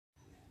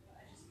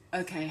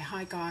Okay,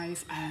 hi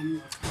guys.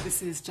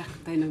 This is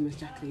they know me as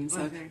Jacqueline.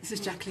 So this is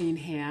Jacqueline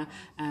here,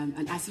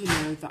 and as you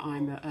know, that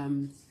I'm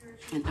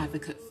an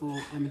advocate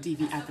I'm a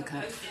DV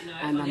advocate,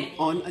 and I'm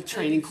on a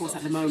training course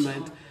at the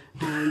moment.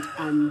 And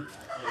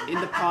in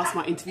the past,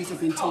 my interviews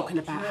have been talking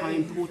about how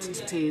important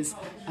it is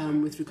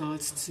with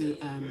regards to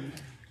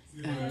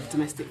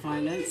domestic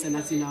violence. And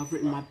as you know, I've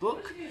written my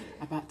book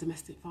about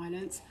domestic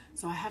violence.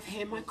 So I have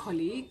here my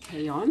colleague,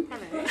 Kayon.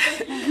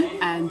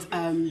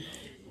 And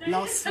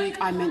last week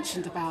I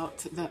mentioned about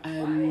the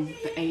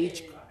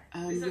age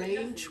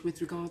range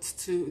with regards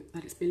to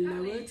that it's been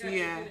lowered.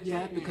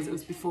 Yeah, because it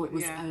was before it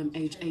was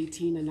age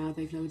 18 and now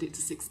they've lowered it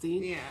to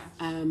 16. Yeah.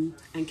 And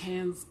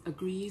Kayon's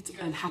agreed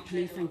and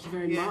happily, thank you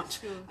very much,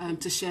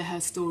 to share her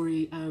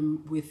story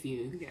with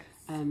you. Yes.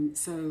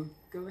 So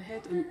go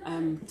ahead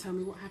and tell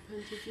me what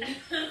happened with you.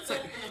 So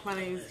my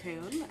name is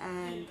Kayon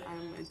and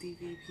I'm a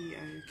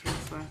DVPO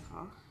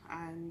caseworker,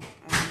 and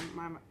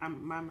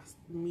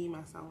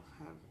myself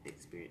have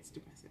experienced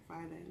domestic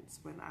violence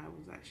when I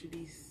was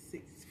actually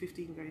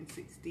 15 going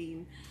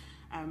 16,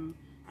 and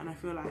I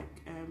feel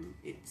like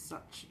it's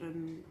such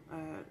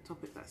a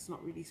topic that's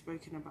not really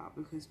spoken about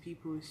because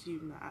people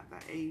assume that at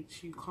that age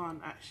you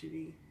can't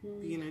actually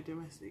be in a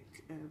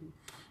domestic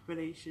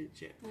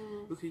relationship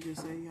because you're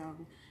so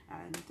young,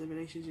 and the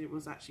relationship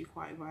was actually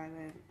quite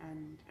violent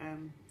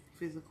and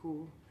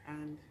physical,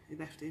 and it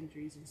left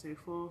injuries and so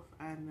forth.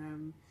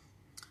 And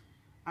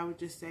I would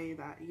just say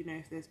that, you know,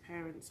 if there's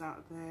parents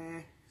out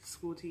there,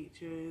 school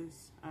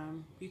teachers,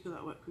 people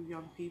that work with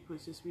young people,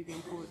 it's just really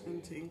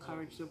important to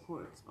encourage the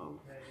importance of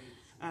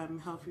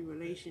healthy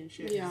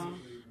relationships.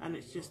 And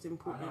it's just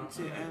important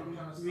to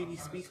really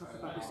speak up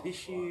about this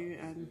issue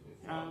and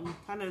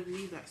kind of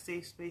leave that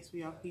safe space for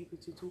young people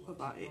to talk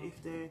about it.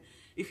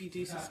 If you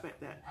do suspect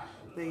that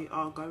they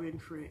are going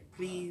through it,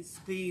 please,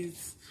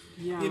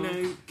 you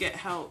know, get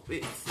help.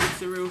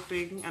 It's a real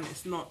thing and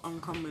it's not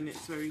uncommon,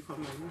 it's very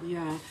common.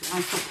 Yeah,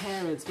 and for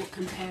parents, what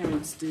can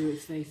parents do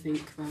if they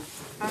think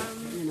that,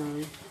 you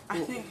know,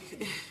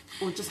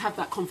 or just have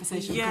that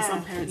conversation, because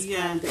some parents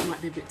find it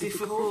might be a bit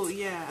difficult.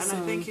 And I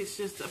think it's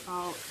just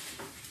about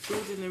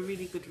building a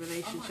really good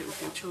relationship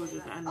with your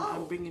children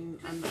and bringing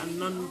a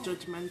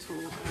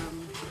non-judgmental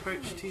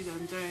approach to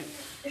them.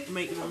 Don't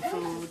make them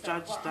feel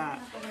judged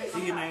that,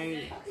 you know,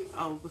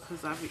 oh,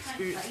 because I've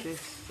experienced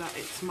this, that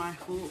it's my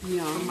fault.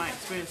 From my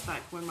experience,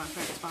 like when my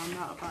parents found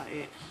out about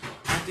it,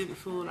 I didn't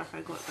feel like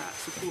I got that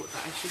support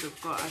that I should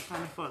have got. I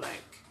kind of felt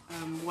like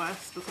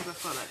worse because I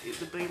felt like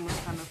the blame was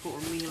kind of put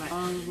on me, like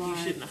you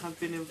shouldn't have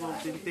been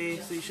involved in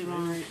this, or you shouldn't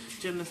have,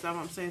 do you understand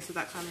what I'm saying? So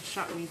that kind of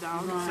shut me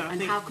down. So I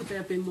think, how could there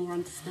have been more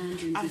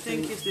understanding? I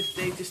think it's if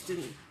they just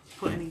didn't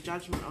put any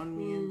judgment on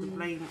me and the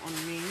blame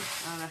on me,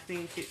 and I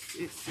think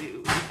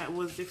it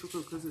was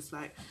difficult because it's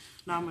like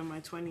now I'm in my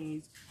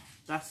 20s,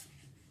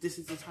 this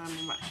is the time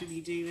I'm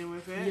actually dealing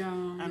with it,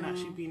 and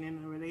actually being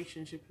in a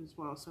relationship as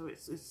well. So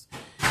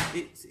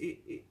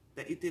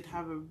it did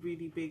have a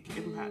really big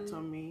impact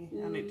on me,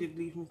 and it did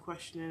leave me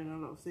questioning a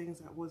lot of things.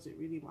 That was it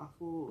really my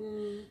fault?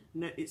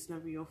 No, it's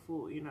never your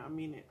fault. You know what I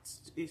mean?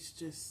 It's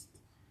just,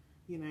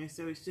 you know.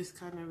 So it's just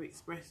kind of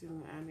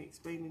expressing and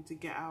explaining to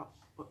get out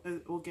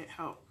or get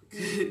help,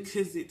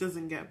 because it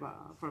doesn't get better.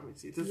 I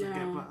promise you, it doesn't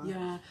get better.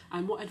 Yeah.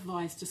 And what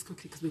advice, just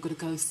quickly because we've got to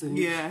go soon.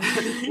 Yeah.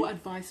 What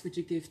advice would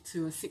you give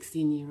to a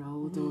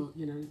 16-year-old or,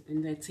 you know,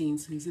 in their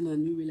teens who's in a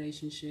new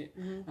relationship?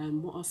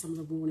 What are some of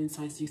the warning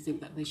signs do you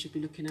think that they should be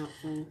looking out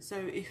for? So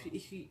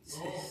if you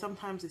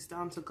sometimes it's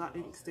down to gut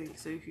instinct.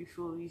 So if you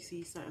feel you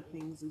see certain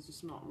things is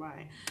just not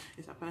right,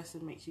 if that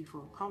person makes you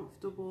feel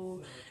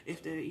uncomfortable,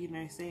 if they're, you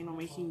know, saying or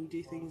making you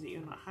do things that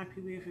you're not happy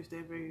with, if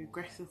they're very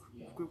aggressive,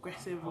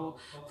 or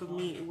for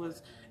me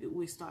it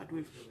always started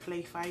with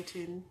play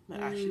fighting that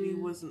actually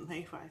wasn't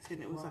play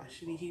fighting, it was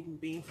actually him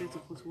being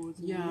physical towards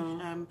me.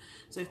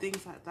 So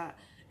things like that,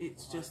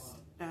 it's just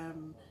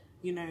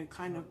you know,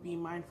 kind of be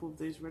mindful of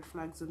those red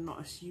flags and not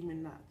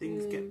assuming that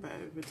things get better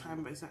over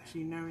time, but it's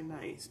actually knowing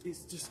that it's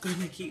just going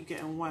to keep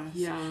getting worse,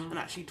 and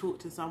actually talk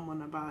to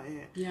someone about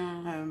it.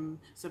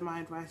 So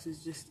my advice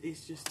is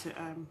just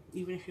to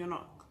even if you're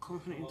not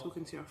confident in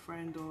talking to your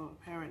friend or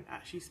a parent,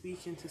 actually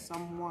speaking to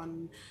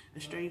someone, a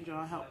stranger,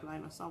 a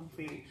helpline or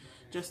something,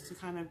 just to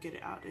kind of get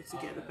it out there, to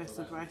get the best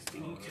advice that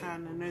you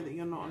can, and know that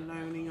you're not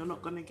alone and you're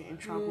not going to get in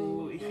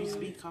trouble if you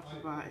speak up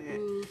about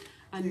it.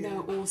 And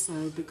know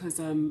also, because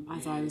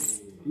as I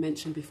was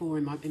mentioned before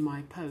in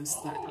my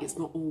post, that it's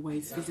not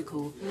always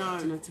physical. No,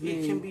 do you know what I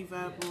mean? It can be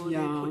verbal.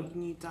 They're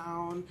putting you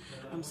down,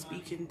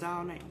 speaking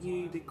down at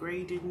you,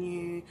 degrading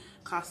you,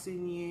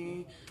 cussing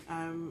you,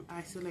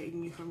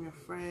 isolating you from your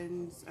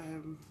friends.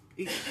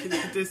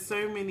 There's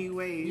so many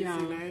ways, you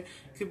know. It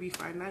could be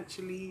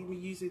financially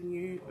using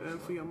you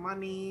for your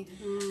money,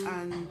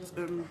 and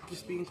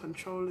just being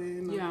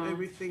controlling of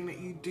everything that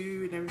you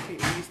do and everything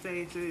that you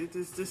say. So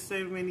there's just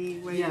so many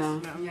ways. You know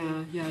what I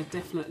mean? Yeah,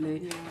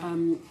 definitely.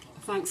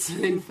 Thanks,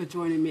 Lynn, for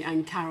joining me,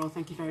 and Carol,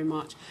 thank you very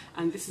much.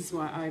 And this is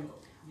why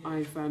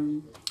I've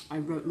I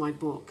wrote my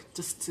book,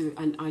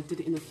 and I did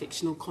it in a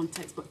fictional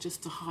context, but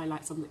just to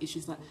highlight some of the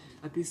issues that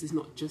abuse is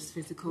not just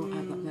physical,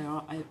 that there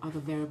are other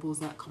variables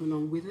that come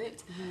along with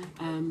it.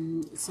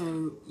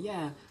 So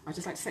yeah, I'd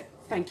just like to say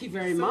thank you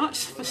very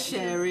much for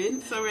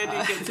sharing. Sorry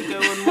I didn't get to go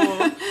on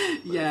more.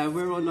 Yeah,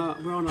 we're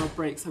on our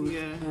break, so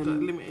we've got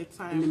limited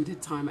time.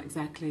 Limited time,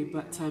 exactly.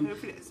 But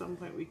hopefully at some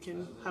point we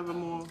can have a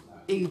more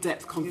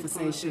in-depth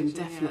conversation.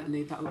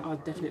 Definitely,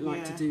 I'd definitely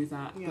like to do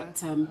that. But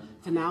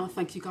for now,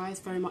 thank you guys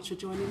very much for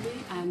joining me,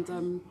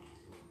 and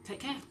take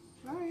care.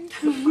 Bye.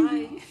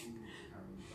 Bye.